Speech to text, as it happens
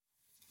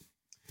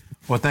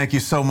Well, thank you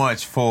so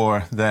much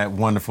for that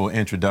wonderful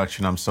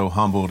introduction. I'm so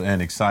humbled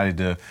and excited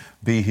to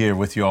be here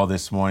with you all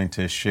this morning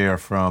to share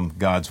from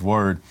God's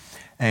Word.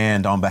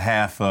 And on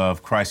behalf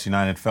of Christ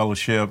United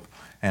Fellowship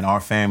and our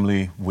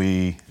family,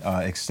 we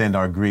extend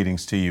our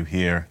greetings to you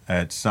here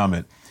at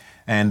Summit.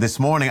 And this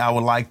morning, I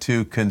would like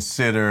to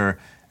consider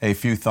a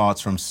few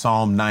thoughts from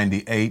Psalm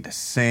 98,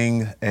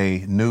 Sing a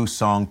New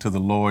Song to the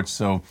Lord.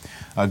 So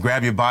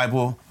grab your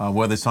Bible,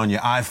 whether it's on your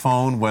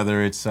iPhone,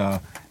 whether it's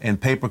in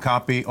paper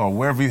copy, or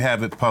wherever you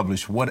have it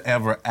published,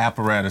 whatever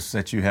apparatus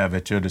that you have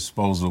at your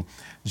disposal.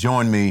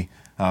 Join me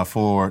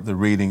for the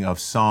reading of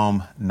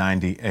Psalm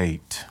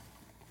 98.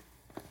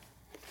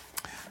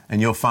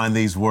 And you'll find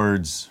these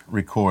words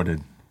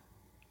recorded.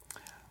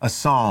 A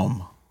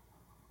psalm.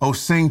 Oh,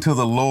 sing to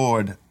the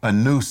Lord a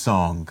new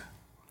song,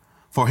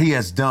 for he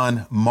has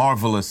done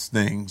marvelous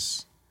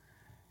things.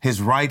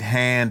 His right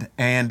hand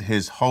and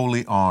his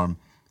holy arm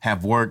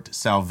have worked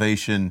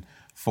salvation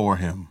for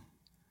him.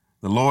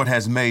 The Lord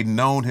has made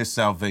known his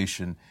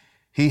salvation.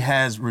 He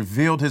has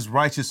revealed his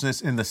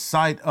righteousness in the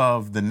sight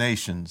of the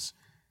nations.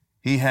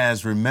 He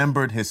has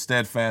remembered his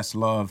steadfast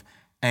love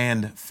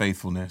and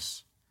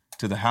faithfulness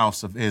to the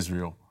house of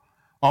Israel.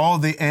 All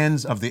the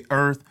ends of the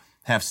earth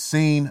have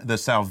seen the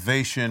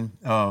salvation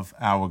of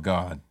our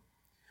God.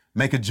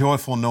 Make a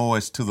joyful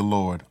noise to the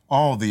Lord,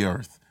 all the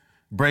earth.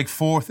 Break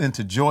forth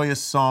into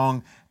joyous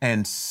song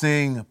and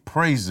sing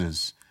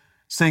praises.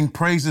 Sing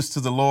praises to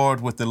the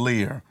Lord with the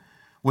lyre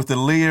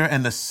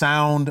and the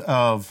sound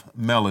of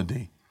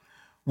melody,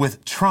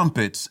 with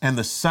trumpets and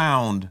the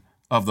sound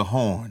of the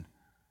horn.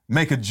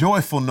 Make a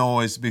joyful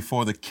noise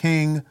before the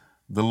King,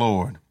 the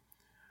Lord.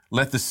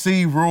 Let the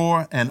sea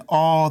roar and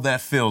all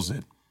that fills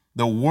it,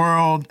 the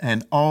world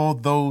and all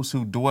those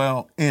who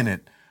dwell in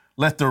it.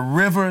 Let the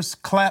rivers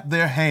clap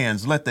their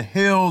hands. Let the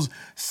hills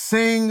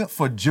sing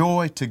for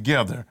joy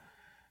together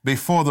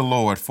before the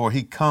Lord, for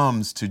he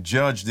comes to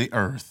judge the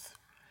earth.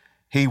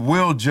 He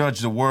will judge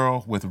the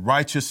world with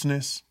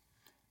righteousness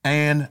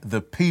and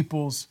the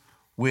peoples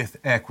with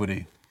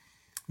equity.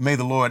 May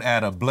the Lord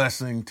add a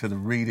blessing to the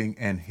reading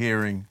and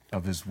hearing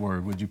of his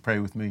word. Would you pray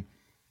with me?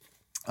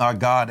 Our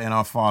God and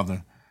our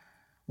Father,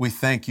 we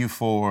thank you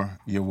for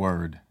your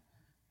word.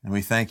 And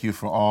we thank you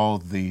for all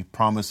the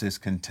promises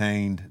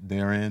contained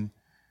therein.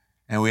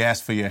 And we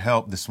ask for your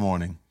help this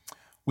morning.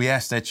 We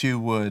ask that you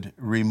would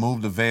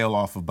remove the veil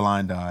off of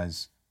blind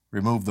eyes,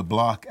 remove the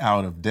block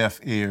out of deaf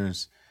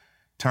ears,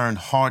 turn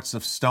hearts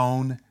of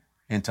stone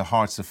into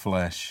hearts of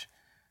flesh.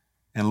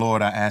 And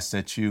Lord, I ask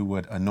that you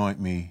would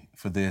anoint me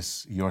for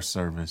this, your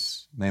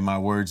service. May my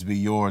words be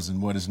yours,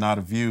 and what is not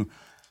of you,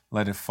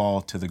 let it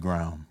fall to the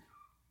ground.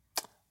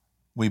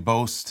 We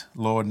boast,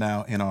 Lord,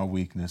 now in our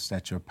weakness,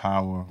 that your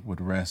power would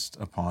rest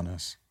upon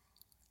us.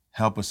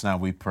 Help us now,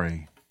 we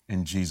pray,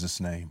 in Jesus'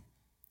 name.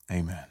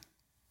 Amen.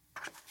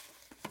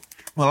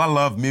 Well, I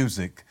love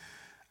music.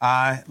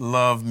 I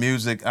love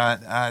music.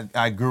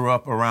 I grew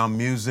up around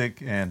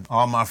music, and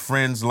all my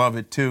friends love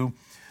it too.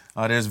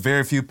 There's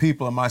very few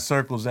people in my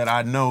circles that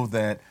I know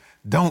that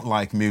don't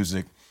like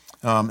music.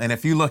 And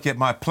if you look at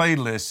my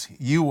playlist,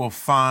 you will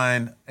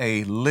find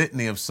a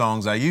litany of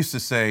songs. I used to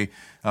say,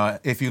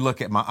 if you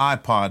look at my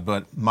iPod,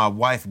 but my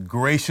wife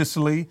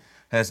graciously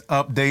has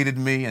updated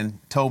me and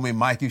told me,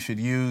 Mike, you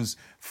should use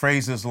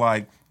phrases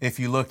like, if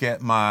you look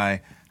at my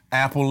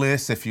Apple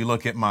list, if you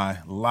look at my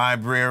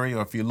library,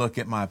 or if you look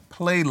at my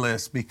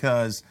playlist,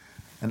 because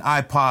an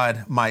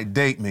iPod might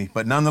date me.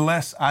 But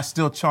nonetheless, I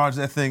still charge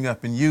that thing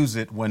up and use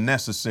it when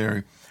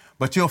necessary.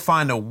 But you'll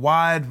find a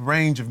wide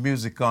range of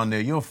music on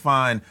there. You'll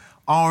find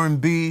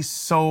R&B,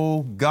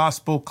 soul,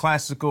 gospel,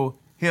 classical,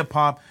 hip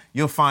hop.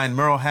 You'll find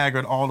Merle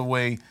Haggard all the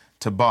way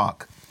to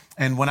Bach.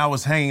 And when I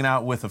was hanging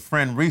out with a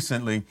friend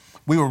recently,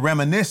 we were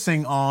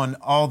reminiscing on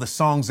all the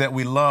songs that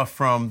we love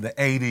from the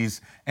 80s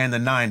and the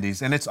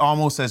 90s. And it's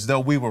almost as though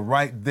we were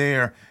right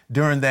there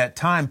during that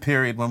time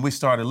period when we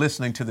started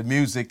listening to the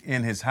music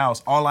in his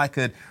house. All I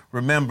could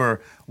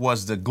remember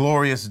was the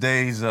glorious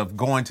days of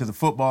going to the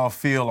football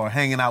field or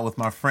hanging out with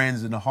my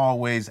friends in the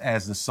hallways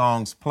as the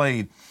songs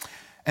played.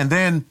 And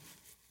then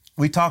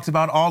we talked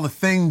about all the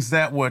things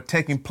that were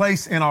taking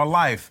place in our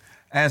life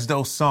as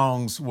those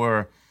songs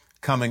were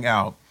coming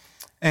out.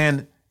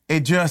 And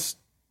it just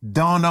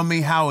dawned on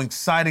me how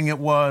exciting it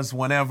was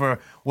whenever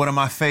one of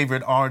my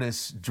favorite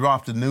artists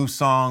dropped a new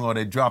song or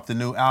they dropped a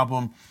new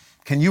album.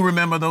 Can you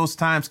remember those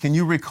times? Can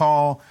you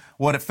recall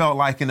what it felt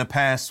like in the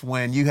past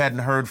when you hadn't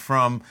heard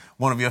from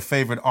one of your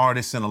favorite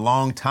artists in a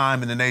long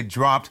time, and then they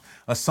dropped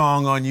a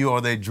song on you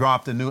or they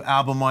dropped a new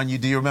album on you?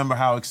 Do you remember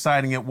how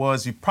exciting it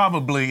was? You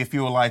probably, if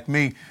you were like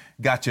me,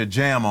 got your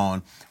jam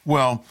on.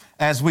 Well,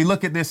 as we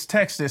look at this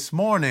text this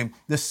morning,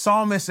 the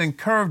psalmist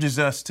encourages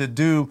us to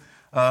do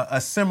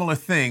a similar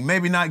thing.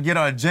 Maybe not get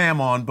our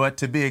jam on, but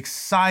to be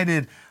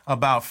excited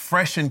about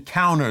fresh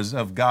encounters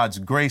of God's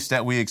grace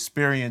that we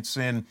experience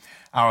in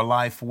our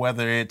life,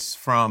 whether it's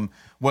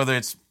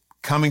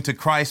coming to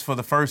Christ for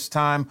the first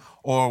time,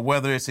 or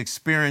whether it's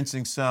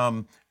experiencing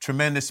some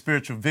tremendous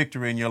spiritual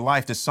victory in your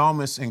life, the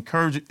psalmist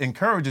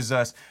encourages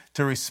us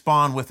to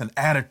respond with an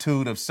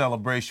attitude of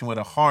celebration, with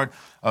a heart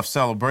of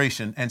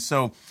celebration. And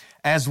so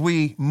as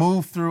we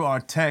move through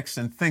our text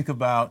and think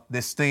about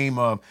this theme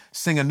of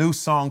sing a new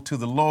song to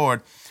the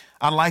Lord,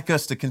 I'd like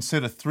us to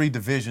consider three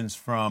divisions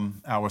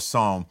from our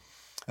psalm.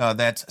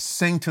 That's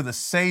sing to the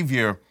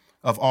Savior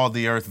of all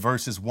the earth,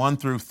 verses 1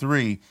 through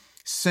 3,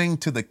 sing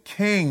to the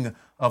King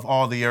of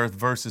all the earth,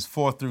 verses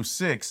 4 through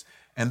 6,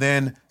 and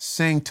then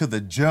sing to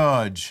the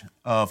Judge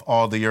of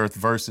all the earth,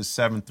 verses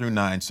 7 through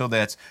 9. So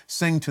that's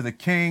sing to the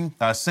King,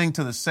 sing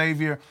to the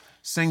Savior,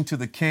 sing to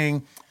the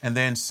King, and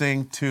then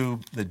sing to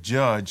the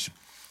Judge.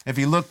 If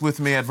you look with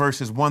me at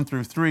verses 1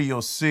 through 3,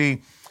 you'll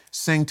see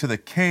sing to the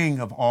King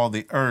of all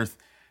the earth.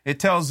 It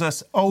tells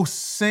us, "Oh,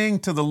 sing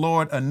to the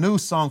Lord a new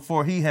song,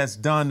 for he has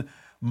done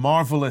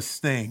marvelous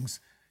things.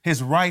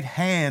 His right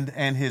hand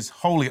and his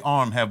holy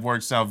arm have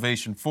worked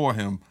salvation for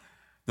him.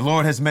 The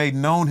Lord has made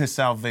known his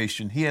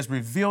salvation. He has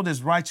revealed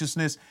his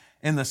righteousness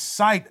in the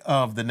sight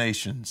of the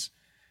nations.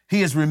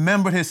 He has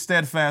remembered his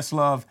steadfast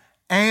love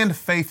and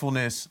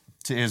faithfulness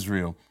to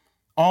Israel.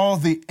 All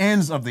the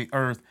ends of the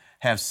earth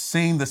have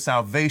seen the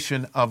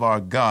salvation of our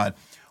God."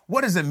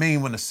 What does it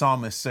mean when the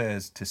psalmist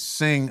says to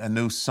sing a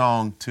new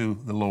song to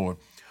the Lord?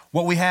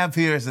 What we have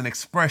here is an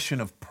expression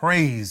of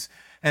praise,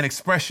 an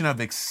expression of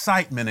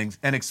excitement,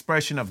 an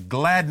expression of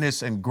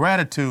gladness and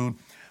gratitude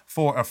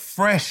for a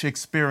fresh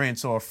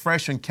experience or a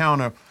fresh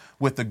encounter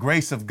with the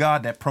grace of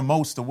God that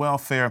promotes the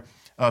welfare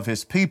of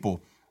his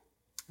people.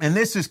 And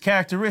this is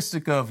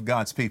characteristic of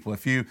God's people.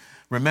 If you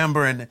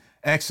remember in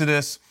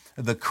Exodus,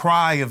 the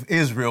cry of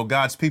Israel,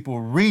 God's people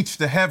reached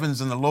the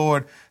heavens, and the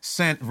Lord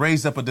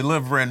raised up a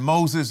deliverer in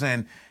Moses,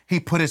 and he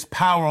put his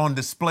power on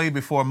display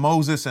before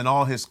Moses and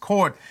all his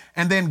court.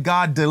 And then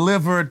God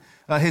delivered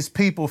his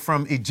people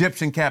from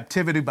Egyptian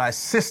captivity by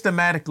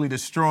systematically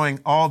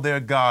destroying all their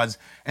gods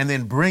and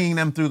then bringing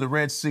them through the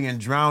Red Sea and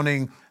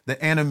drowning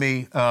the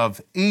enemy of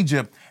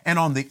Egypt. And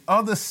on the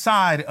other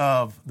side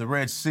of the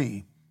Red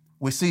Sea,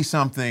 we see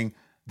something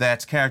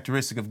that's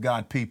characteristic of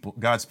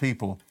God's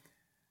people.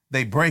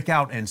 They break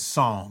out in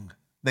song.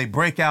 They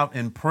break out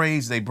in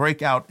praise. They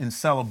break out in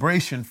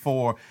celebration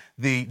for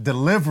the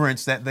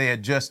deliverance that they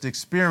had just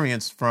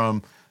experienced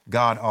from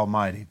God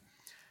Almighty.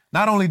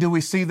 Not only do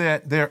we see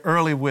that there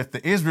early with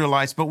the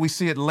Israelites, but we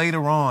see it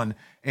later on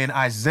in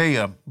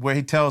Isaiah, where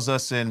he tells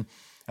us in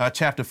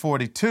chapter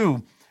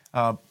 42,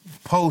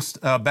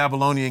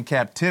 post-Babylonian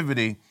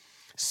captivity,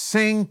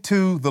 sing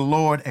to the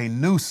Lord a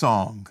new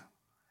song,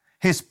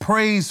 his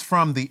praise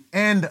from the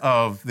end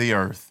of the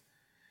earth.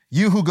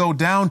 You who go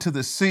down to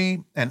the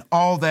sea and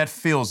all that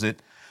fills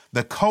it,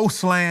 the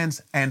coastlands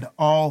and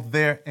all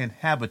their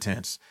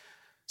inhabitants.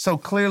 So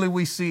clearly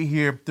we see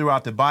here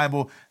throughout the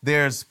Bible,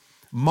 there's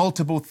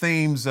multiple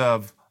themes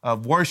of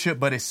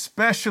worship, but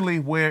especially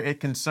where it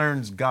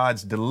concerns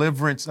God's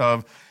deliverance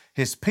of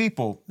his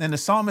people. And the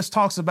psalmist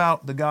talks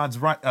about God's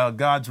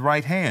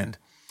right hand.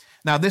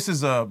 Now, this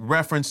is a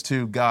reference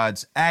to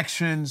God's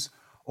actions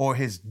or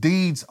his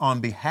deeds on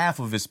behalf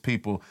of his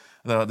people.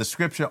 The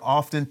scripture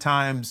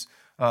oftentimes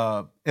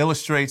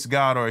illustrates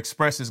God or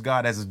expresses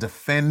God as a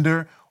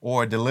defender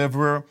or a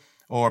deliverer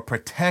or a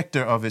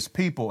protector of his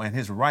people, and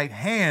his right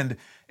hand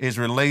is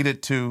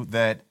related to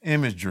that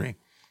imagery.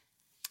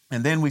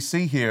 And then we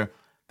see here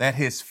that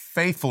his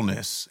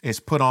faithfulness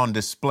is put on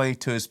display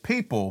to his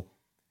people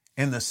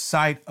in the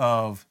sight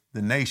of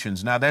the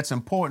nations. Now, that's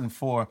important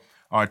for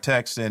our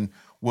text, and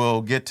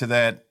we'll get to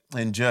that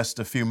in just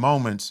a few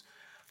moments.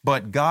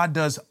 But God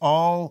does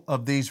all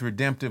of these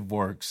redemptive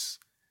works.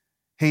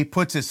 He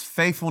puts his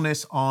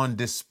faithfulness on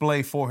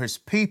display for his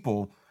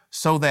people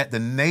so that the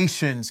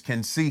nations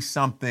can see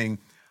something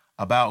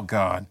about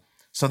God.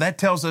 So that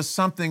tells us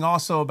something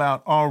also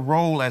about our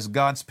role as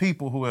God's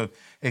people who have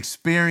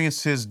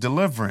experienced his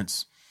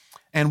deliverance.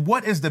 And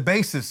what is the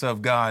basis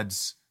of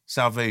God's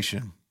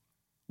salvation?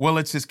 Well,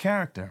 it's his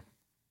character.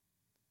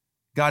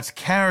 God's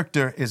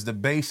character is the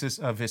basis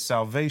of his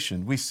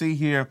salvation. We see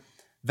here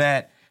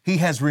that he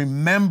has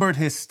remembered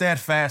his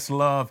steadfast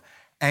love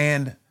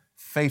and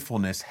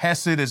faithfulness.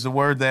 Hesed is the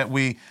word that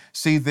we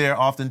see there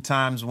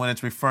oftentimes when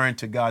it's referring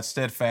to God's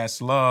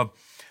steadfast love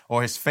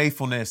or his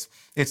faithfulness.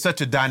 It's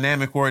such a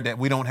dynamic word that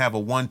we don't have a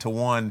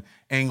one-to-one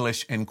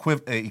English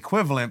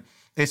equivalent.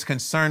 It's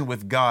concerned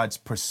with God's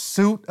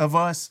pursuit of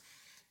us,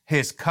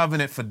 his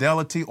covenant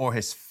fidelity or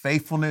his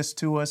faithfulness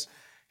to us,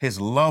 his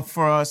love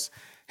for us,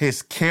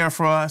 his care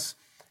for us.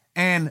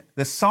 And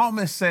the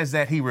psalmist says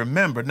that he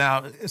remembered.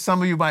 Now,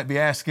 some of you might be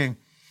asking,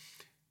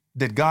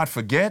 did God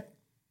forget?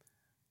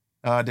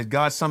 Did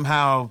God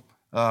somehow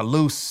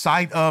lose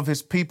sight of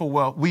his people?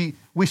 Well,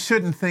 we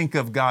shouldn't think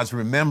of God's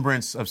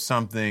remembrance of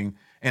something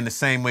in the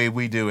same way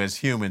we do as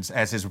humans,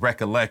 as his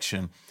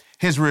recollection.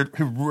 His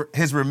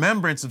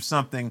remembrance of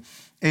something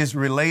is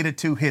related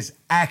to his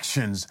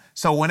actions.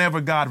 So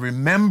whenever God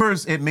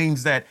remembers, it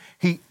means that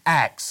he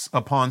acts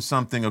upon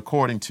something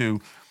according to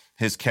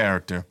his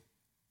character.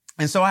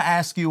 And so I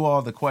ask you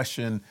all the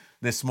question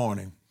this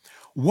morning: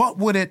 What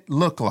would it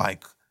look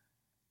like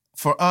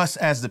for us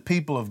as the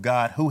people of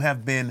God who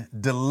have been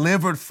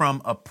delivered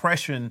from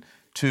oppression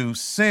to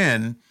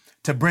sin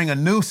to bring a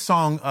new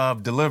song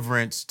of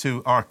deliverance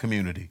to our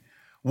community?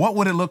 What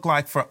would it look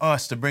like for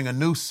us to bring a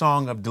new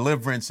song of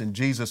deliverance in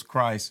Jesus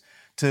Christ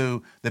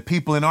to the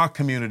people in our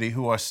community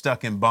who are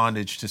stuck in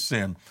bondage to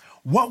sin?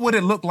 What would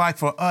it look like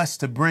for us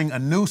to bring a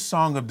new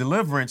song of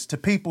deliverance to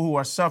people who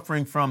are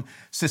suffering from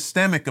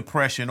systemic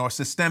oppression or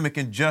systemic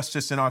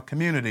injustice in our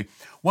community?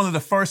 One of the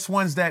first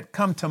ones that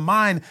come to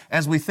mind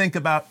as we think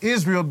about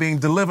Israel being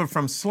delivered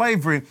from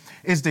slavery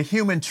is the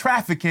human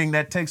trafficking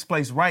that takes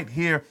place right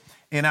here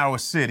in our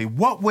city.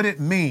 What would it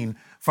mean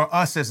for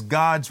us as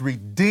God's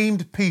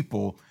redeemed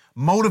people,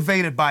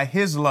 motivated by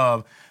his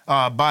love,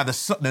 by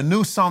the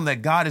new song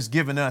that God has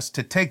given us,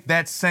 to take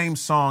that same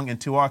song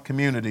into our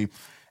community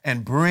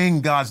and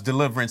bring God's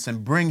deliverance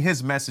and bring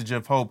his message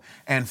of hope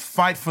and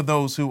fight for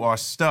those who are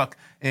stuck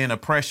in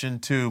oppression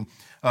to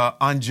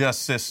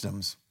unjust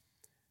systems?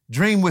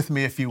 Dream with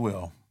me, if you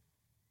will.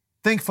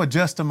 Think for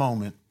just a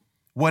moment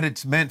what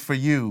it's meant for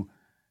you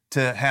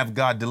to have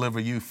God deliver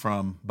you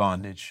from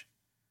bondage.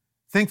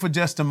 Think for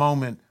just a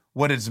moment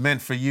what it's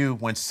meant for you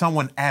when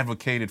someone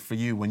advocated for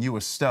you when you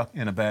were stuck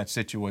in a bad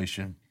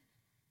situation.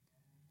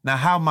 Now,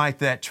 how might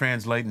that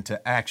translate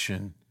into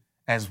action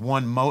as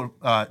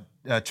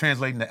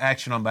translate into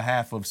action on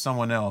behalf of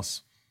someone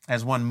else,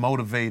 as one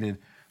motivated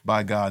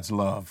by God's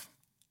love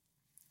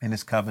and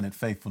his covenant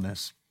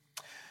faithfulness?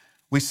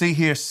 We see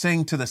here,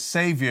 sing to the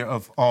Savior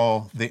of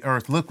all the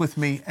earth. Look with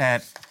me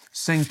at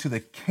sing to the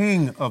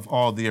King of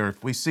all the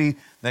earth. We see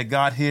that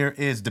God here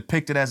is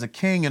depicted as a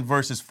king in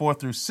verses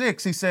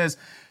 4-6. He says,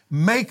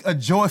 make a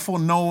joyful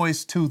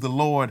noise to the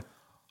Lord,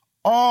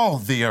 all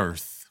the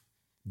earth.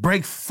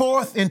 Break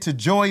forth into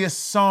joyous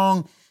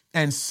song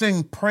and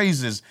sing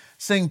praises.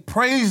 Sing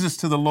praises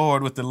to the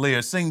Lord with the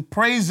lyre. Sing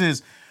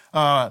praises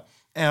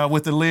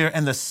with the lyre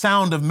and the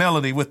sound of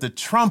melody, with the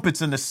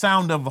trumpets and the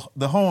sound of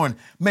the horn.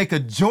 Make a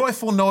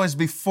joyful noise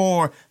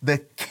before the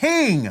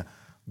King,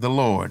 the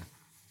Lord.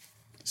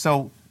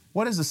 So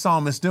what is the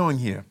psalmist doing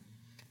here?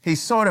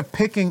 He's sort of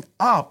picking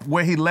up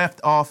where he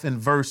left off in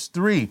verse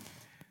 3,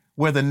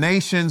 where the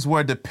nations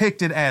were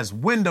depicted as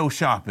window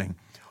shopping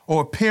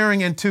or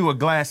peering into a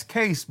glass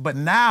case, but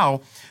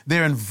now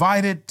they're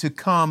invited to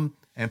come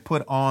and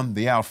put on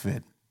the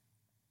outfit.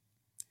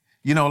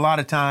 You know, a lot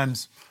of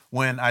times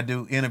when I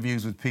do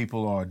interviews with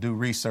people or do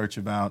research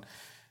about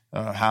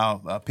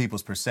how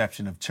people's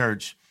perception of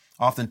church,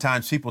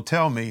 oftentimes people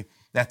tell me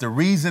that the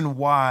reason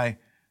why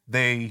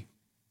they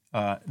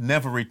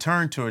never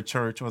return to a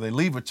church or they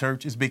leave a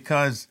church is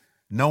because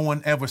no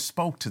one ever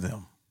spoke to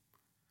them.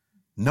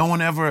 No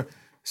one ever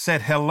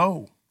said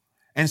hello.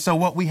 And so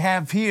what we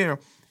have here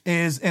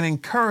is an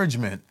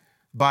encouragement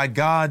by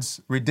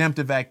God's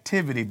redemptive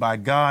activity, by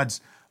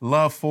God's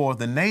love for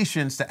the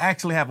nations, to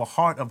actually have a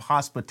heart of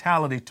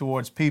hospitality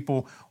towards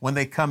people when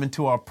they come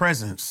into our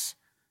presence.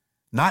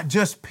 Not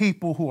just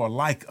people who are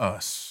like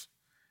us,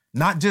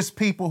 not just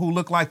people who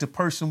look like the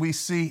person we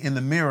see in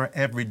the mirror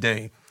every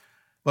day,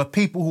 but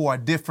people who are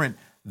different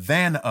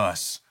than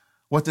us.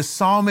 What the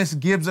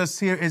psalmist gives us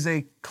here is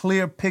a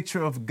clear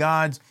picture of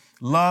God's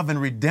love and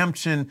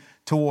redemption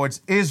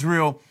towards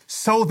Israel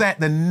so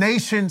that the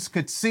nations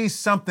could see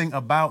something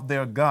about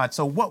their God.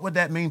 So what would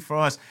that mean for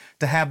us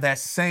to have that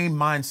same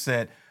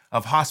mindset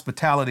of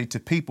hospitality to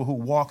people who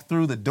walk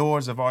through the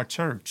doors of our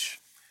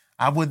church?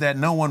 I would that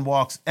no one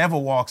ever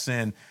walks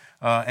in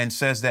and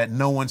says that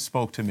no one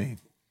spoke to me,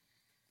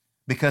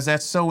 because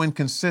that's so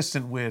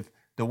inconsistent with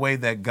the way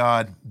that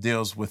God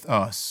deals with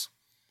us.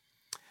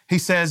 He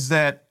says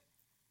that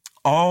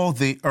all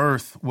the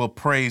earth will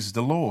praise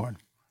the Lord.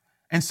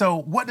 And so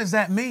what does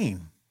that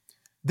mean?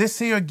 This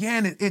here,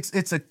 again,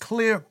 it's a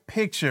clear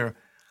picture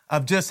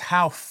of just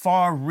how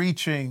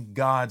far-reaching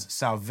God's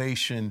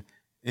salvation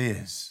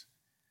is.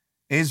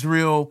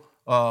 Israel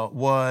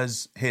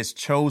was his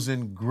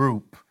chosen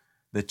group,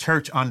 the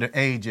church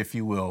underage, if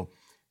you will.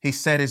 He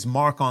set his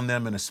mark on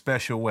them in a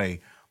special way,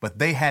 but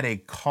they had a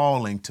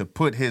calling to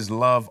put his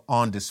love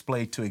on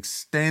display, to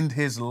extend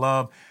his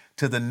love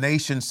to the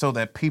nation so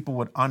that people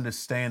would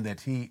understand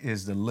that he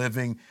is the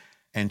living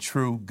and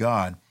true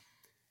God.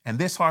 And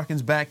this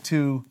harkens back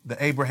to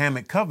the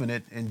Abrahamic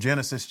covenant in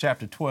Genesis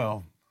chapter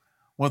 12,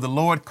 where the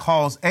Lord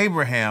calls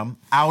Abraham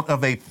out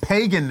of a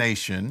pagan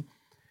nation,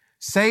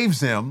 saves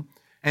him,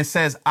 and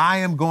says, I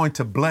am going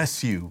to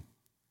bless you.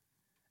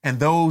 And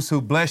those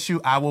who bless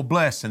you, I will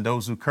bless. And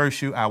those who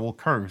curse you, I will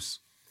curse.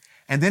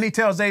 And then he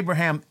tells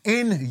Abraham,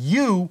 in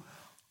you,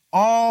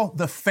 all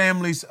the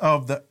families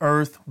of the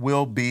earth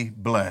will be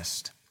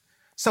blessed.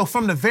 So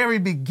from the very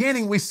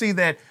beginning, we see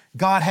that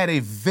God had a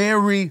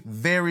very,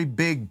 very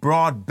big,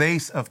 broad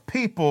base of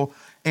people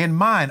in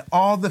mind.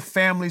 All the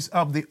families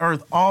of the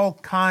earth, all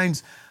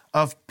kinds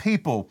of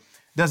people.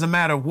 Doesn't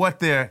matter what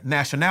their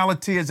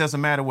nationality is,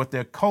 doesn't matter what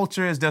their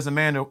culture is, doesn't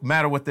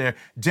matter what their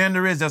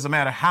gender is, doesn't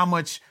matter how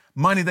much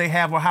money they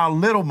have or how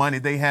little money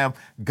they have.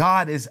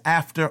 God is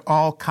after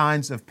all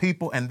kinds of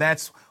people, and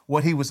that's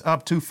what he was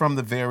up to from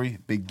the very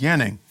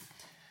beginning.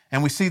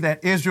 And we see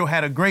that Israel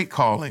had a great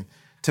calling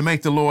to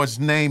make the Lord's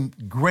name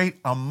great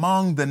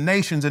among the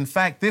nations. In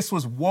fact, this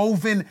was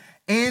woven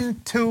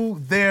into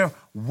their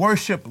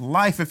worship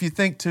life. If you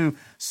think to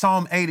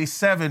Psalm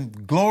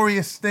 87,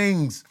 glorious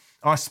things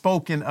are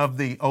spoken of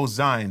thee, O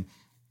Zion,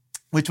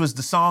 which was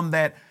the psalm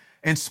that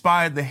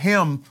inspired the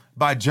hymn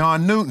by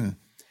John Newton.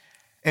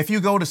 If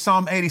you go to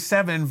Psalm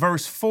 87 in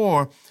verse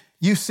 4,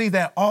 you see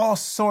that all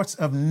sorts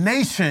of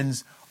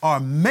nations are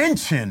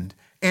mentioned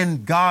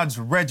in God's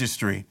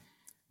registry.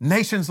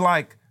 Nations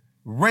like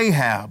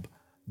Rahab,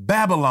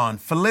 Babylon,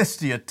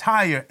 Philistia,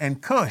 Tyre,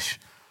 and Cush.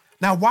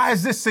 Now, why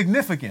is this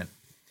significant?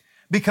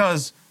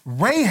 Because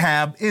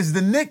Rahab is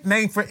the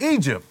nickname for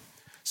Egypt.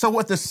 So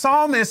what the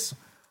psalmist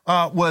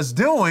was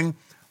doing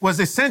was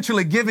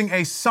essentially giving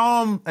a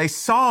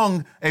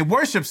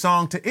worship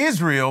song to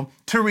Israel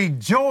to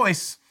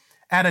rejoice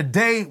at a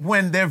day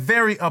when their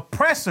very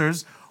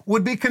oppressors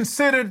would be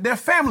considered their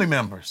family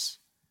members.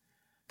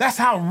 That's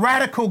how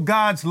radical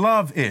God's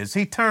love is.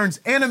 He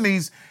turns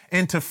enemies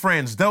into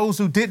friends. Those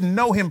who didn't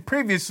know him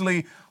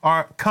previously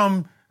are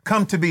come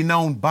to be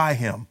known by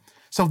him.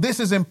 So this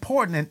is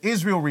important, and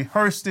Israel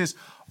rehearsed this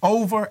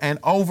over and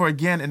over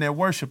again in their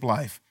worship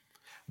life.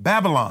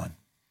 Babylon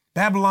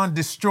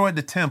destroyed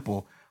the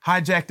temple,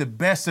 hijacked the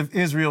best of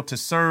Israel to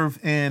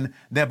serve in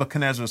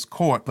Nebuchadnezzar's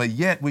court. But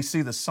yet we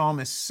see the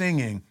psalmist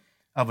singing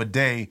of a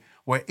day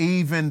where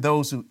even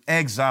those who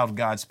exiled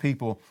God's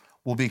people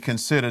will be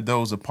considered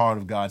those a part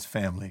of God's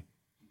family.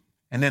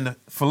 And then the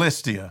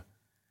Philistia.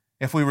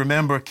 If we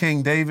remember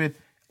King David,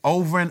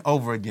 over and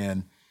over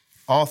again,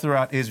 all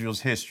throughout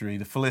Israel's history,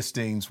 the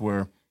Philistines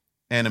were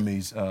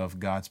enemies of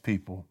God's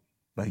people.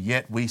 But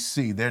yet we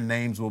see their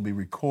names will be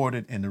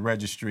recorded in the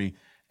registry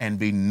and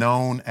be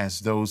known as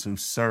those who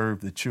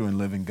serve the true and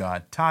living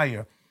God.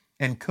 Tyre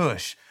and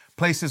Cush,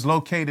 places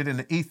located in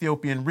the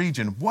Ethiopian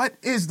region. What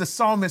is the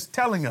psalmist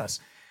telling us?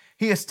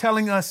 He is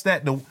telling us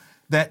that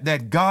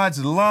that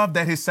God's love,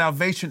 that his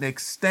salvation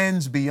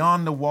extends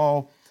beyond the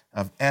wall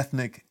of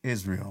ethnic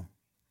Israel.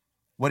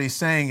 What he's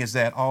saying is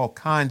that all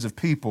kinds of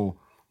people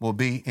will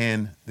be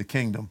in the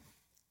kingdom.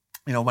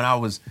 You know, when I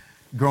was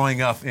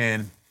growing up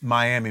in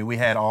Miami, we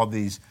had all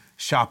these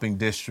shopping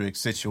districts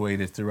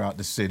situated throughout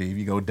the city. If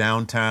you go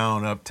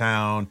downtown,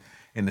 uptown,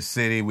 in the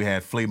city, we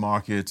had flea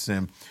markets.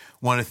 And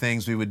one of the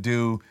things we would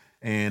do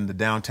in the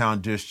downtown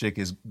district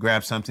is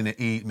grab something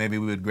to eat. Maybe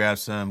we would grab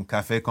some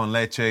café con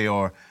leche,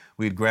 or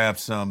we'd grab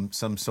some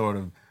sort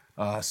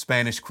of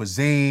Spanish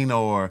cuisine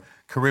or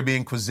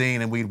Caribbean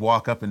cuisine, and we'd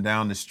walk up and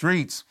down the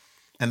streets.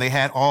 And they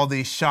had all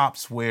these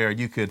shops where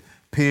you could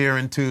peer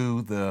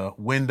into the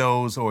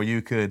windows, or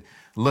you could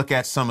look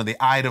at some of the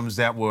items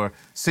that were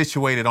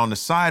situated on the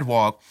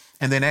sidewalk.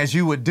 And then as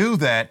you would do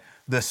that,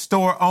 the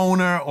store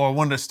owner or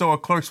one of the store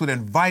clerks would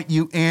invite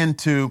you in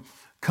to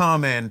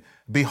come and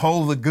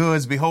behold the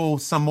goods,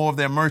 behold some more of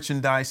their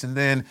merchandise, and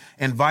then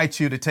invite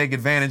you to take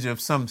advantage of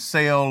some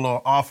sale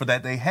or offer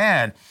that they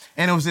had.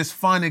 And it was this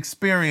fun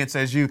experience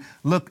as you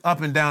look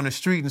up and down the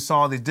street and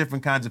saw these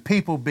different kinds of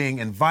people being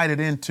invited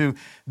into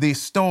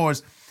these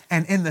stores.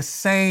 And in the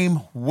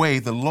same way,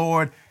 the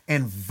Lord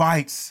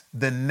invites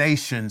the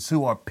nations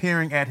who are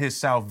peering at his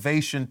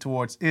salvation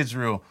towards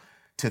Israel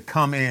to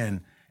come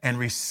in and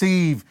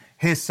receive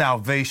his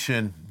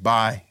salvation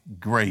by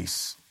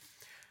grace.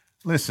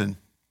 Listen,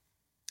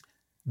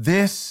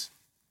 this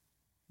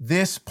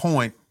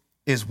point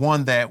is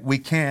one that we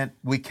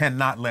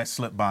cannot let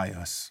slip by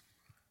us.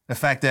 The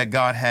fact that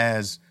God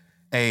has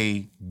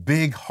a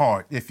big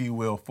heart, if you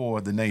will,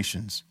 for the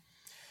nations.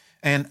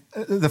 And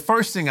the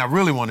first thing I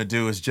really want to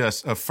do is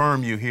just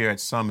affirm you here at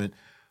Summit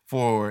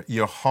for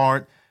your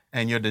heart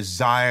and your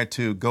desire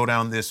to go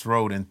down this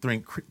road and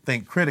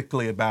think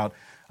critically about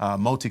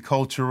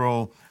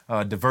multicultural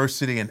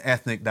diversity and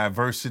ethnic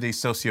diversity,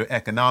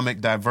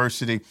 socioeconomic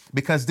diversity,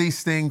 because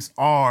these things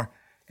are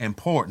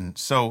important.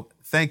 So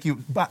thank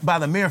you. By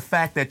the mere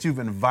fact that you've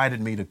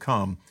invited me to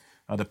come,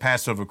 the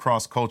pastor of a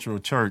cross-cultural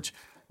church,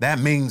 that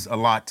means a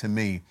lot to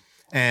me.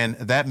 And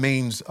that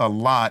means a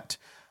lot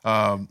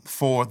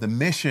for the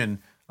mission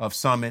of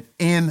Summit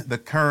in the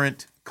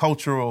current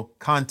cultural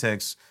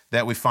context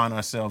that we find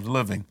ourselves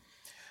living.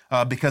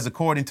 Because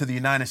according to the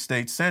United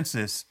States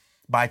Census,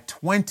 by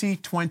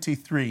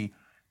 2023,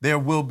 there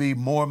will be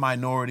more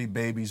minority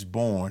babies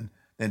born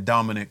than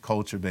dominant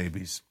culture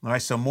babies. All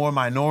right, so more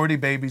minority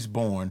babies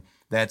born,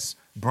 that's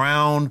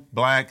brown,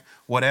 black,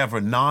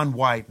 whatever,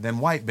 non-white, than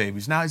white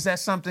babies. Now, is that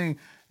something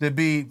to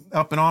be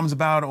up in arms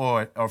about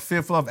or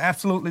fearful of?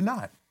 Absolutely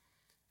not.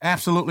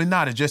 Absolutely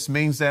not. It just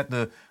means that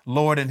the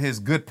Lord in his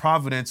good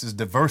providence is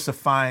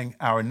diversifying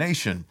our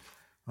nation.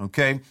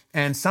 Okay.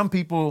 And some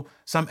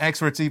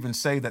experts even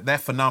say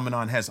that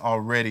phenomenon has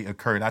already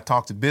occurred. I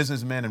talk to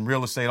businessmen in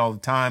real estate all the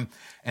time,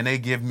 and they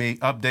give me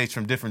updates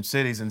from different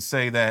cities and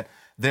say that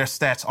their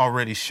stats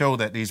already show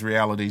that these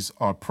realities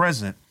are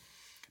present.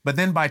 But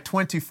then by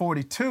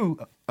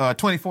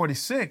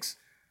 2046,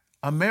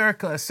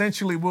 America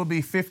essentially will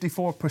be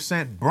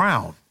 54%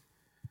 brown.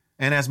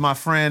 And as my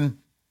friend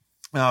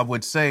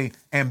would say,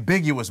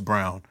 ambiguous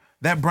brown.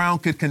 That brown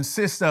could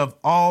consist of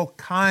all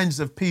kinds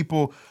of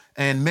people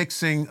and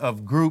mixing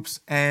of groups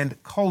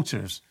and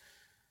cultures.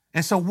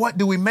 And so what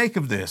do we make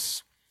of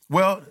this?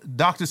 Well,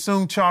 Dr.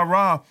 Soong Cha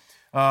Ra,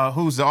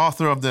 who's the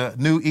author of the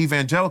New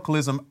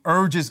Evangelicalism,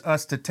 urges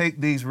us to take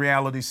these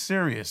realities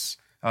seriously,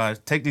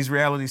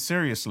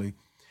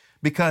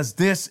 because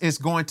this is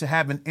going to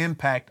have an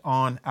impact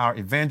on our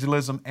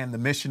evangelism and the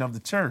mission of the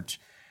church.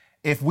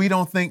 If we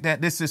don't think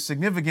that this is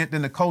significant,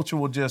 then the culture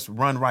will just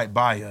run right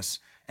by us,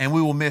 and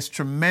we will miss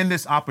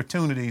tremendous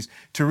opportunities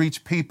to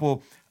reach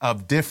people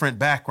of different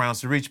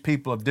backgrounds, to reach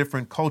people of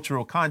different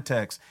cultural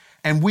contexts.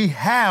 And we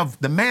have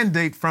the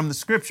mandate from the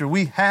scripture.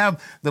 We have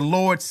the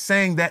Lord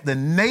saying that the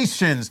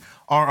nations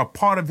are a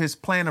part of his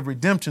plan of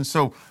redemption.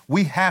 So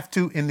we have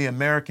to, in the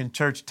American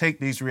church, take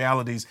these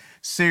realities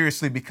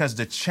seriously, because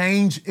the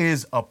change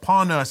is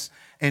upon us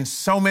in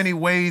so many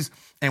ways.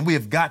 And we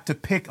have got to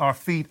pick our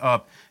feet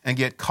up and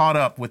get caught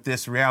up with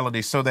this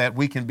reality so that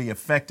we can be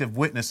effective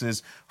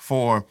witnesses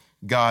for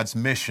God's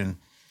mission.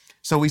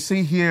 So we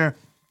see here,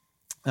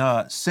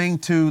 sing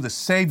to the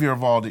Savior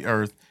of all the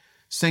earth.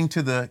 Sing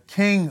to the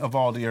King of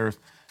all the earth.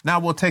 Now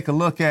we'll take a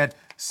look at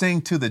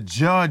sing to the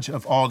Judge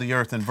of all the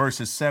earth in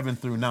verses 7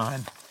 through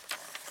 9.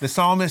 The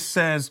psalmist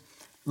says,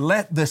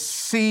 "Let the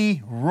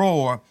sea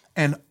roar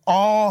and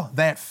all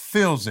that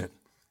fills it,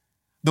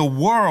 the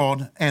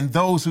world and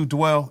those who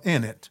dwell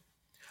in it.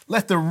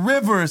 Let the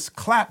rivers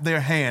clap their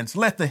hands.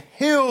 Let the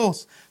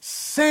hills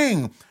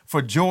sing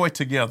for joy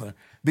together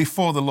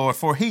before the Lord,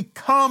 for he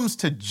comes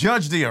to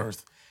judge the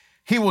earth.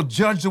 He will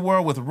judge the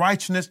world with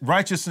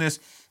righteousness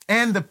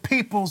and the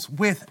peoples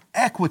with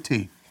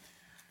equity."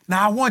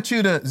 Now, I want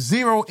you to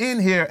zero in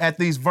here at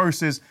these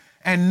verses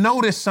and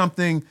notice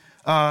something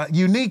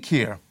unique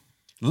here.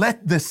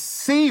 Let the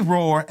sea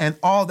roar and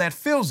all that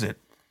fills it.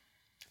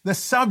 The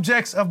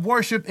subjects of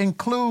worship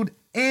include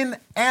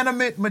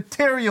inanimate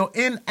material,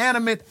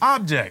 inanimate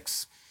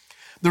objects.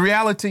 The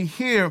reality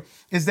here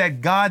is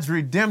that God's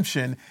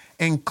redemption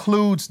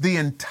includes the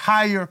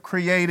entire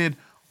created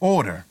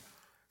order.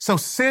 So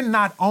sin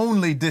not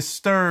only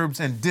disturbs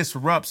and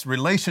disrupts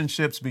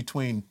relationships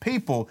between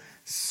people,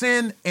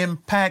 sin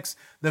impacts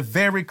the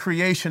very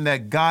creation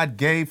that God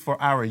gave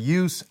for our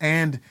use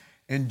and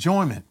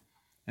enjoyment.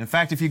 In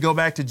fact, if you go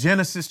back to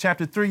Genesis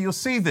chapter 3, you'll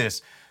see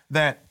this,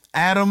 that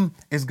Adam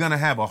is going to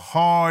have a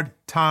hard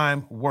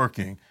time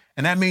working.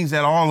 And that means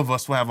that all of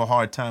us will have a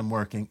hard time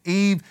working.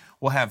 Eve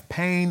will have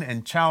pain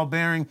and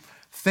childbearing.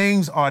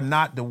 Things are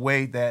not the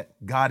way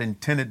that God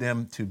intended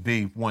them to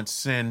be once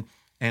sin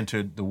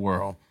entered the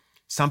world.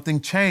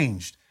 Something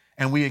changed,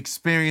 and we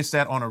experience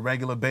that on a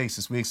regular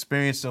basis. We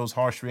experience those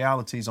harsh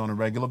realities on a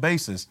regular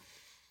basis.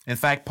 In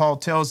fact, Paul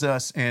tells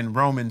us in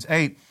Romans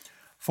 8,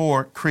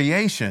 for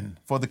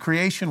the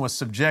creation was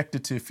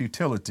subjected to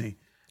futility,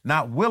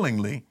 not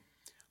willingly,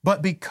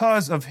 but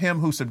because of him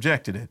who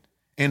subjected it,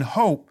 in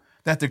hope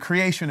that the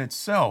creation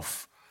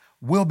itself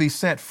will be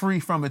set free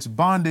from its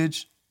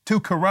bondage to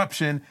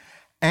corruption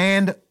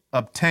and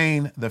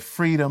obtain the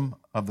freedom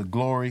of the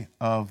glory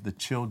of the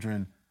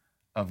children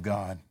of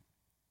God.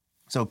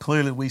 So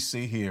clearly we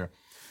see here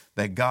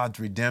that God's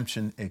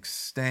redemption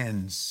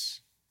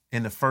extends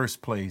in the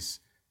first place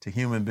to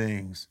human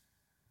beings,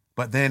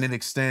 but then it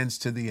extends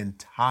to the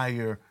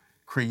entire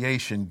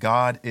creation.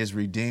 God is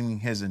redeeming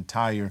his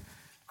entire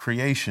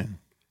creation.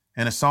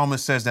 And the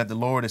psalmist says that the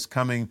Lord is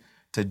coming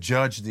to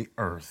judge the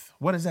earth.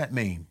 What does that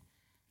mean?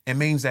 It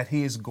means that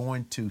he is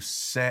going to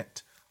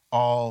set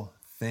all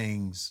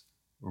things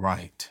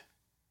right.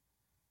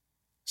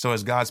 So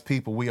as God's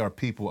people, we are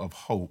people of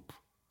hope.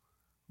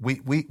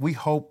 We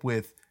hope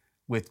with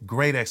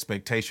great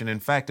expectation. In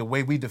fact, the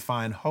way we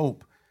define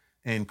hope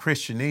in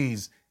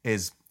Christianese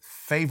is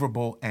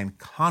favorable and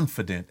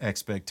confident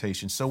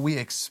expectation. So we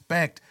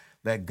expect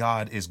that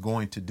God is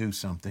going to do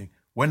something.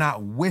 We're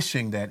not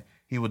wishing that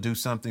he will do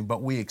something,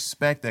 but we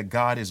expect that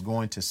God is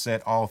going to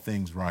set all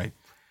things right.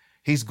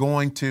 He's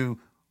going to,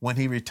 when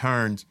he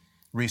returns,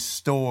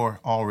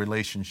 restore all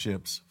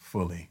relationships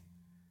fully.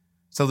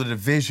 So the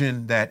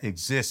division that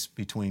exists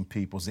between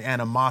peoples, the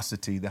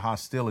animosity, the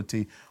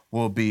hostility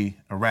will be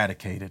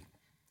eradicated.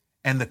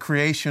 And the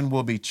creation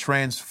will be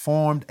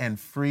transformed and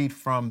freed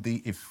from the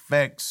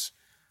effects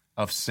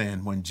of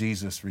sin when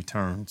Jesus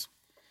returns.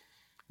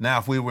 Now,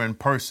 if we were in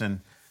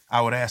person,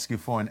 I would ask you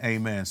for an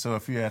amen. So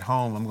if you're at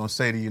home, I'm going to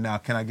say to you now,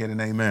 can I get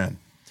an amen?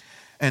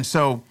 And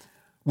so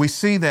we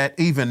see that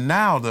even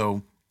now,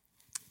 though,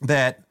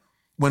 that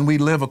when we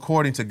live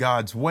according to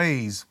God's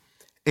ways,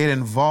 it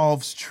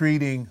involves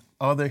treating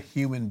other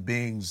human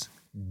beings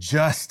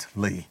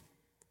justly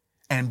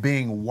and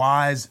being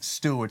wise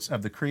stewards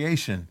of the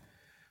creation.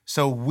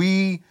 So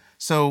we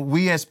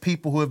as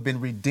people who have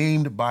been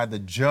redeemed by the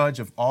judge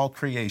of all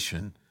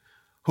creation,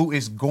 who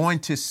is going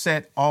to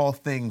set all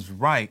things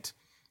right,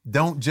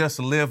 don't just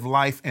live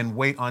life and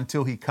wait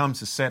until he comes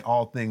to set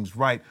all things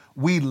right.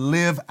 We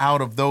live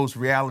out of those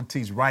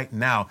realities right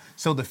now.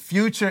 So the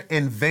future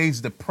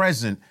invades the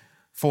present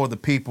for the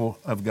people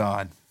of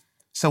God.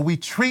 So we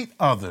treat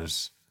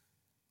others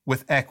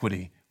with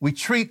equity. We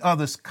treat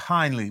others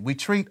kindly. We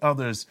treat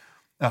others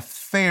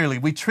fairly.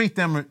 We treat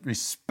them with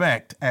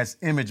respect as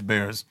image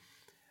bearers.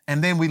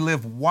 And then we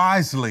live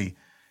wisely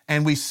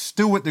and we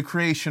steward the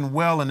creation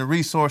well and the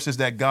resources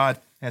that God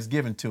has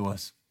given to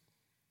us.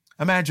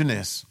 Imagine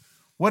this.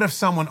 What if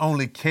someone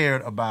only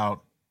cared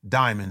about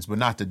diamonds, but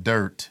not the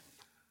dirt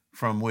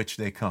from which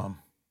they come?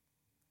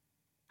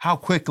 How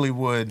quickly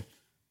would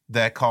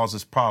that cause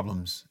us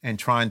problems in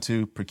trying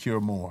to procure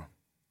more?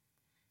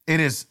 It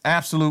is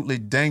absolutely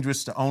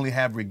dangerous to only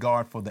have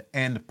regard for the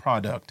end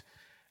product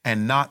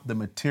and not the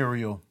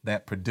material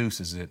that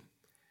produces it.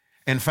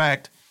 In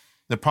fact,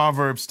 the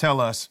Proverbs tell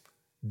us,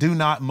 do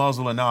not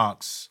muzzle an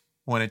ox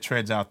when it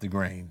treads out the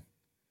grain.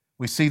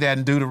 We see that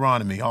in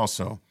Deuteronomy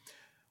also.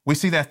 We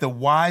see that the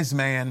wise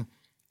man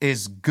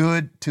is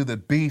good to the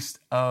beast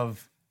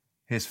of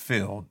his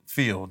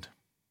field.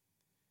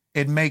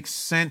 It makes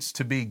sense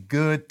to be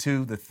good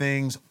to the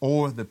things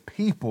or the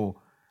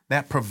people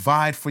that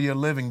provide for your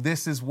living.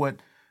 This is what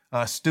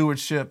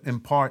stewardship in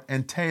part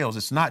entails.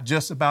 It's not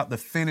just about the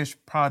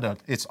finished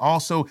product. It's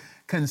also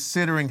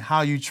considering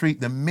how you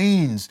treat the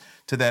means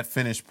to that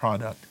finished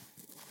product.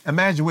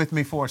 Imagine with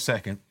me for a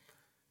second,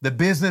 the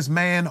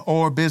businessman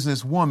or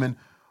businesswoman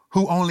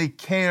who only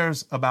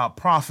cares about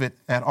profit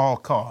at all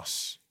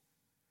costs.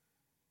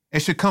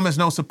 It should come as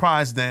no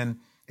surprise then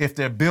if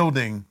their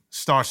building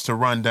starts to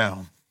run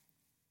down,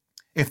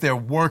 if their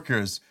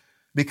workers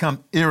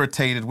become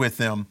irritated with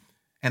them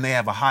and they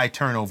have a high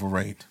turnover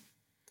rate,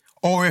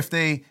 or if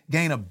they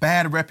gain a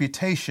bad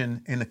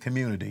reputation in the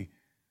community.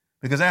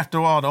 Because after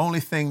all, the only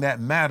thing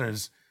that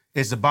matters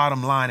is the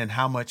bottom line and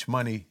how much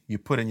money you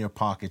put in your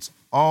pockets.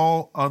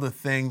 All other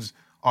things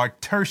are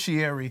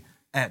tertiary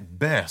at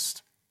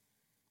best.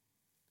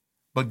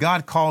 But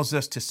God calls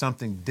us to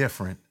something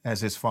different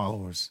as his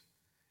followers.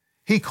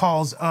 He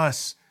calls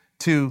us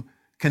to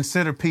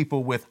consider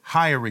people with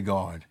higher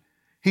regard.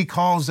 He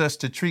calls us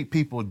to treat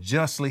people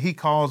justly. He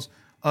calls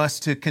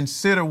us to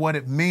consider what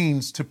it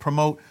means to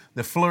promote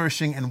the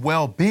flourishing and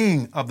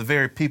well-being of the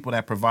very people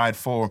that provide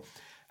for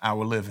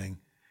our living.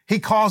 He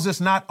calls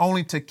us not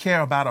only to care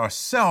about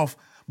ourselves,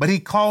 but he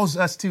calls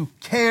us to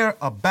care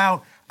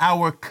about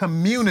our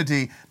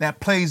community that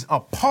plays a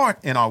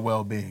part in our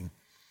well-being.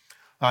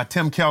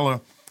 Tim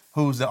Keller,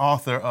 who's the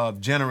author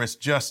of Generous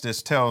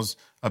Justice, tells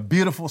a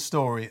beautiful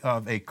story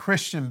of a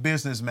Christian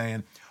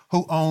businessman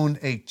who owned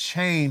a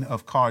chain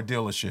of car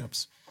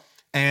dealerships.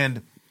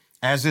 And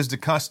as is the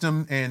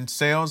custom in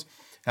sales,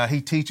 he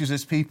taught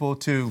his people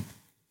to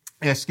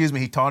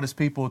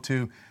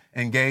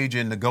engage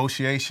in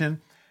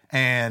negotiation,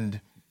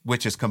 and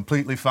which is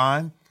completely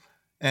fine.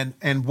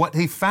 And what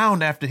he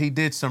found after he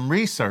did some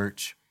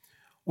research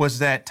was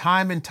that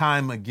time and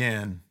time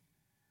again,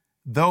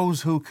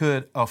 those who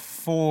could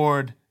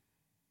afford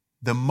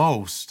the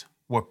most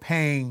were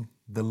paying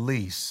the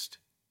least,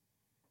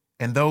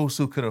 and those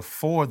who could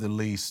afford the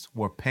least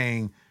were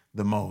paying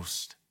the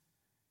most.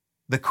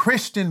 The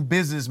Christian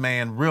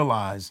businessman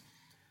realized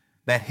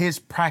that his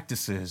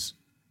practices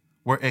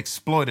were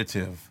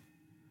exploitative,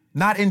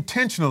 not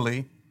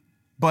intentionally,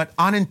 but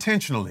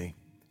unintentionally.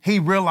 He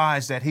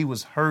realized that he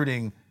was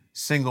hurting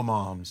single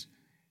moms.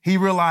 He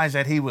realized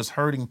that he was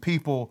hurting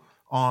people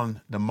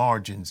on the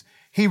margins.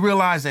 He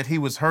realized that he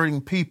was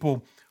hurting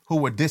people who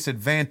were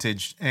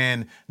disadvantaged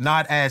and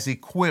not as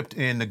equipped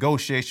in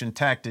negotiation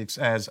tactics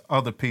as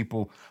other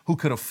people who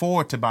could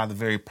afford to buy the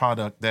very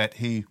product that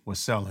he was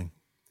selling.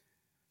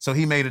 So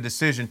he made a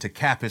decision to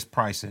cap his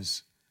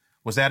prices.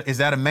 Is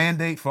that a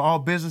mandate for all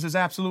businesses?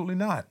 Absolutely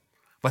not.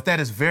 But that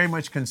is very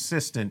much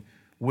consistent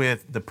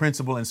with the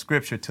principle in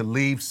Scripture to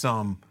leave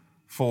some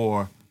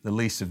for the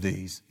least of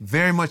these.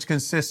 Very much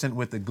consistent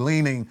with the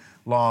gleaning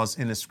laws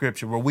in the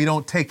Scripture, where we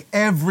don't take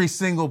every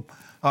single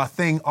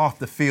thing off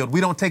the field. We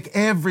don't take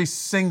every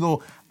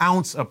single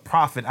ounce of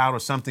profit out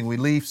of something. We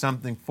leave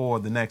something for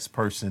the next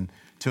person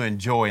to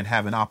enjoy and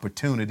have an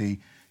opportunity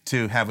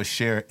to have a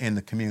share in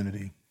the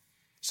community.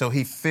 So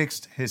he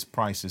fixed his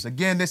prices.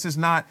 Again, this is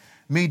not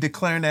me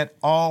declaring that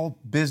all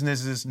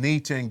businesses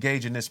need to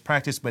engage in this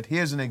practice, but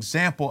here's an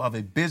example of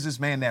a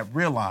businessman that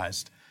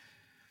realized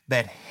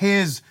that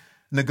his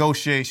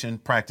negotiation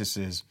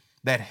practices,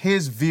 that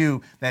his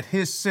view, that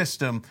his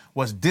system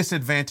was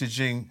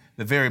disadvantaging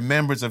the very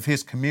members of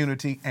his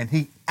community, and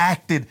he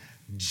acted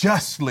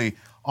justly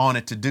on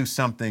it to do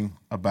something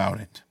about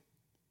it.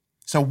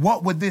 So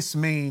what would this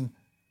mean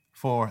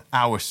for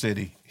our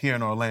city here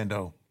in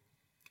Orlando?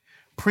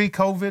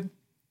 Pre-COVID,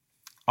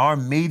 our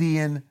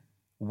median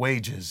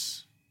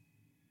wages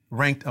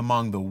ranked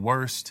among the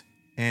worst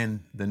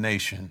in the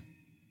nation.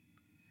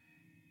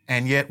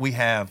 And yet we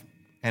have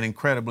an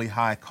incredibly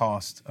high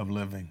cost of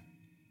living.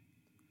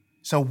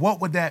 So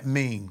what would that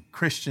mean,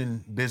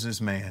 Christian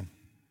businessman?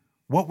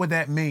 What would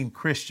that mean,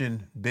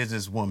 Christian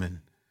businesswoman,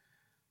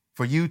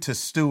 for you to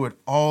steward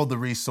all the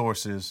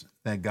resources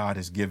that God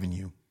has given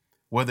you,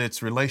 whether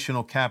it's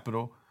relational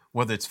capital,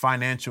 whether it's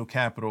financial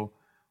capital,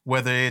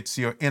 whether it's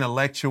your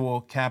intellectual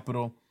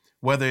capital,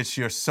 whether it's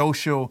your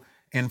social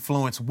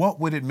influence? What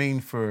would it mean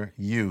for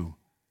you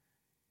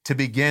to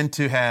begin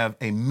to have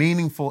a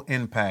meaningful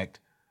impact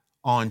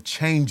on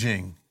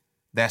changing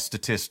that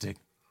statistic,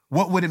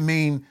 What would it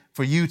mean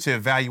for you to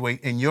evaluate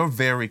in your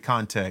very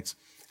context?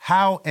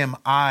 How am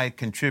I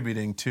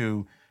contributing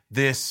to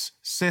this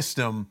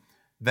system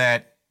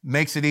that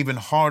makes it even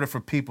harder for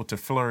people to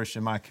flourish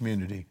in my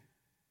community?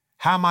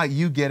 How might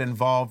you get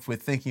involved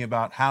with thinking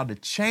about how to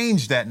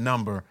change that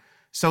number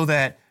so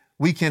that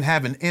we can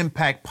have an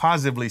impact,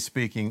 positively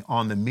speaking,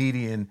 on the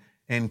median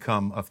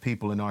income of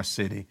people in our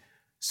city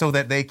so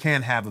that they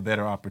can have a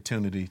better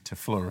opportunity to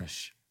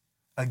flourish?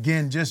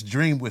 Again, just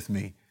dream with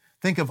me.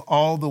 Think of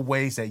all the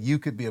ways that you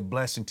could be a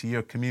blessing to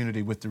your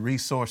community with the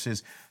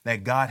resources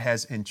that God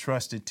has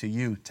entrusted to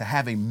you to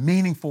have a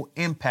meaningful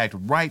impact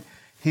right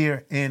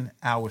here in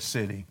our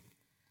city.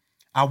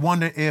 I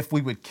wonder if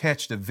we would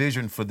catch the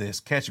vision for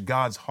this, catch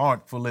God's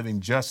heart for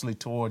living justly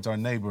towards our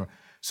neighbor,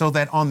 so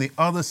that on the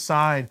other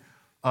side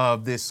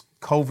of this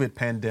COVID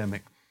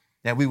pandemic,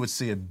 that we would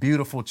see a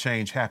beautiful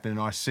change happen in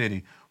our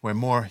city where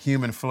more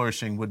human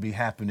flourishing would be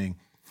happening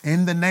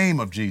in the name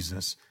of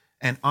Jesus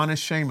and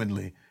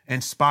unashamedly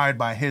inspired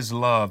by his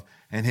love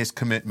and his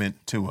commitment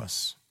to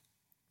us.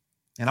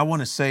 And I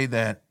want to say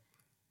that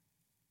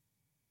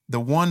the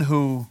one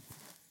who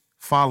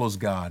follows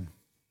God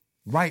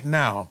right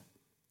now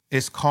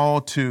is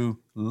called to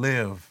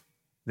live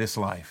this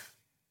life.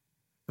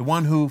 The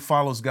one who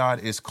follows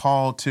God is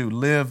called to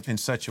live in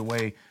such a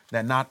way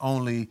that not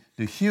only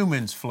do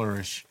humans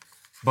flourish,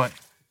 but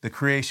the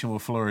creation will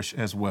flourish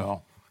as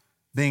well,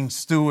 being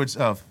stewards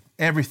of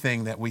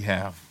everything that we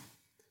have.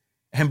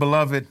 And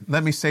beloved,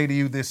 let me say to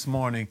you this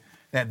morning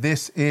that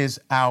this is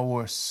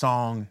our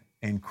song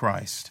in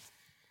Christ,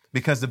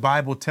 because the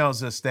Bible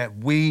tells us that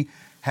we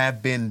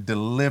have been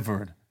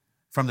delivered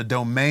from the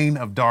domain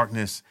of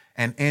darkness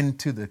and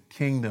into the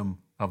kingdom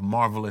of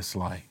marvelous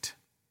light.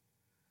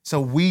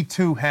 So we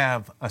too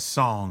have a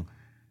song,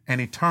 an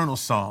eternal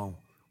song.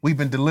 We've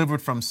been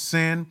delivered from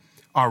sin.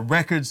 Our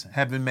records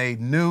have been made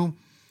new.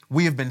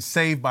 We have been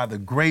saved by the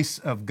grace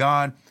of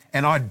God,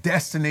 and our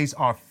destinies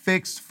are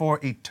fixed for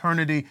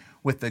eternity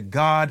with the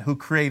God who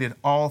created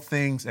all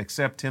things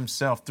except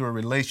himself through a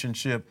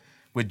relationship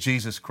with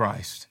Jesus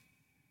Christ.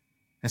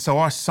 And so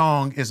our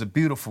song is a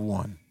beautiful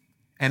one,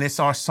 and it's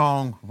our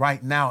song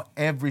right now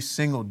every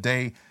single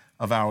day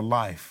of our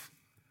life.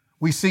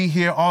 We see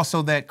here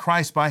also that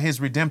Christ, by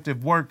his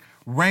redemptive work,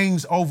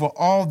 reigns over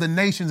all the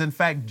nations. In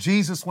fact,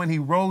 Jesus, when he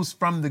rose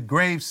from the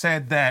grave,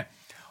 said that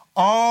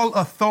all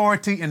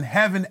authority in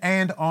heaven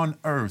and on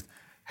earth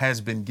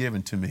has been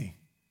given to me.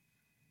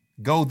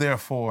 Go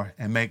therefore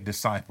and make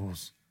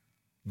disciples,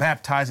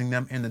 baptizing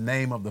them in the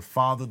name of the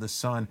Father, the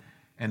Son,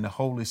 and the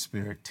Holy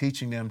Spirit,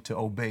 teaching them to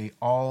obey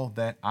all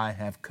that I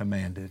have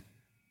commanded.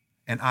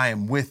 And I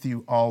am with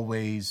you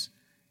always,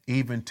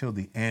 even till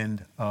the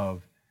end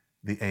of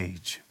the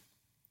age.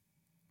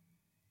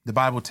 The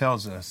Bible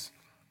tells us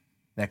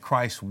that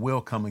Christ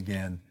will come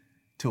again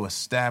to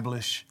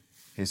establish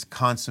his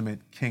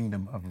consummate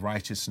kingdom of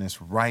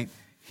righteousness right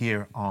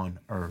here on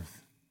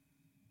earth.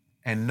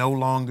 And no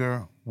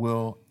longer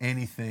will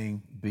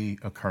anything be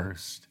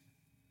accursed.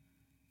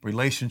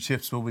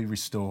 Relationships will be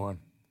restored.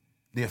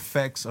 The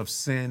effects of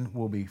sin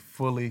will be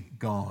fully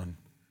gone.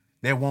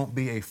 There won't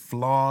be a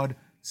flawed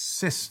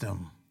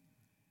system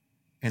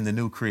in the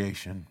new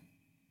creation.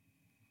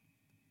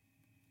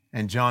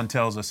 And John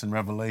tells us in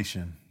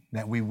Revelation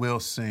that we will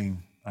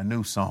sing a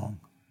new song.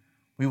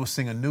 We will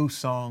sing a new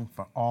song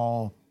for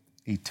all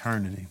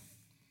eternity.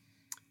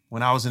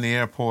 When I was in the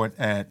airport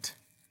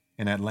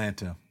in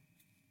Atlanta,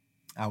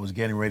 I was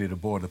getting ready to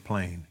board the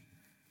plane,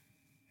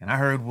 and I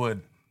heard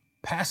would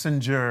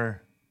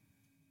passenger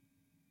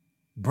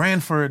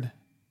Branford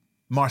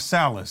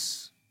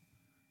Marsalis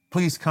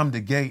please come to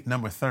gate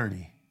number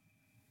 30.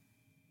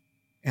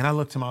 And I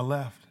looked to my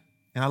left,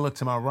 and I looked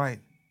to my right,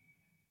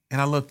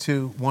 and I looked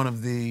to one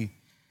of the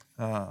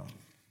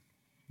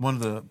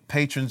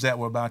patrons that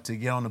were about to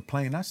get on the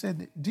plane. I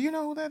said, "Do you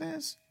know who that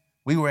is?"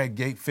 We were at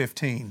gate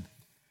 15.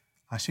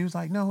 She was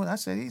like, "No." I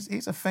said,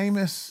 he's a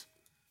famous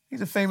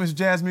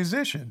jazz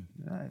musician.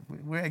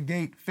 We're at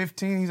gate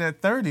 15. He's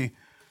at 30.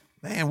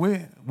 Man,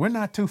 we're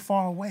not too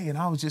far away. And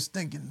I was just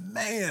thinking,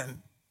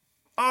 man,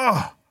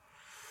 I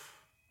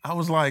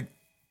was like,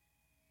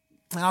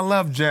 I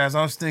love jazz.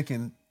 I was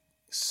thinking,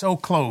 so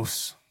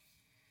close,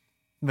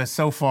 but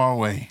so far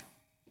away.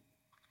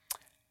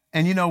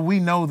 And we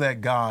know that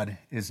God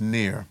is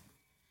near,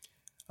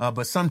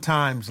 but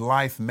sometimes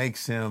life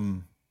makes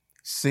him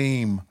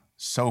seem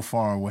so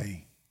far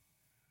away.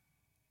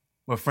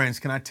 Well, friends,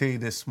 can I tell you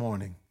this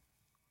morning,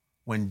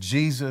 when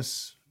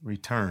Jesus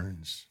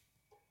returns,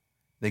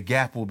 the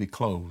gap will be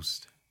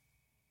closed.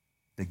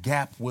 The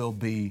gap will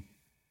be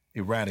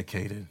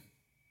eradicated.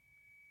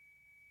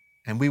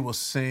 And we will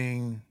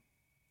sing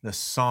the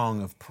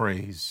song of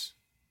praise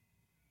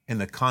in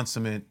the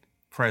consummate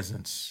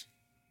presence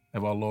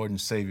of our Lord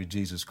and Savior,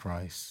 Jesus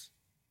Christ,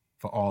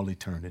 for all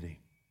eternity.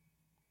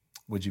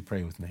 Would you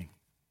pray with me?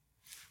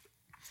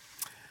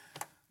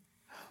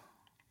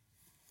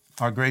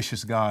 Our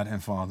gracious God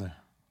and Father,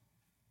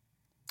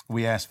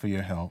 we ask for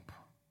your help.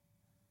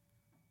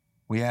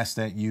 We ask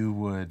that you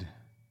would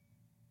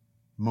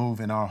move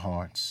in our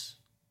hearts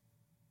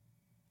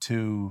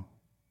to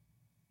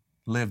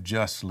live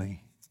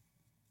justly,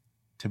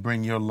 to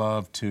bring your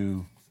love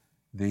to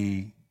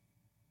the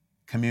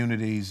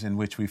communities in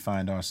which we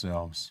find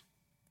ourselves,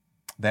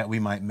 that we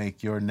might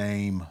make your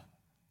name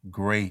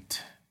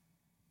great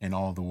in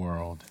all the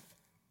world,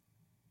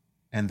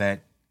 and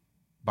that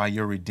by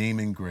your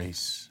redeeming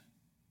grace,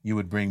 you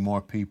would bring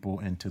more people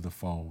into the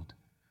fold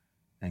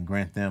and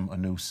grant them a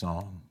new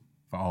song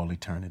for all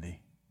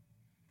eternity.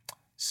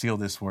 Seal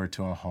this word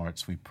to our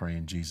hearts, we pray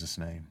in Jesus'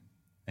 name.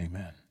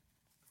 Amen.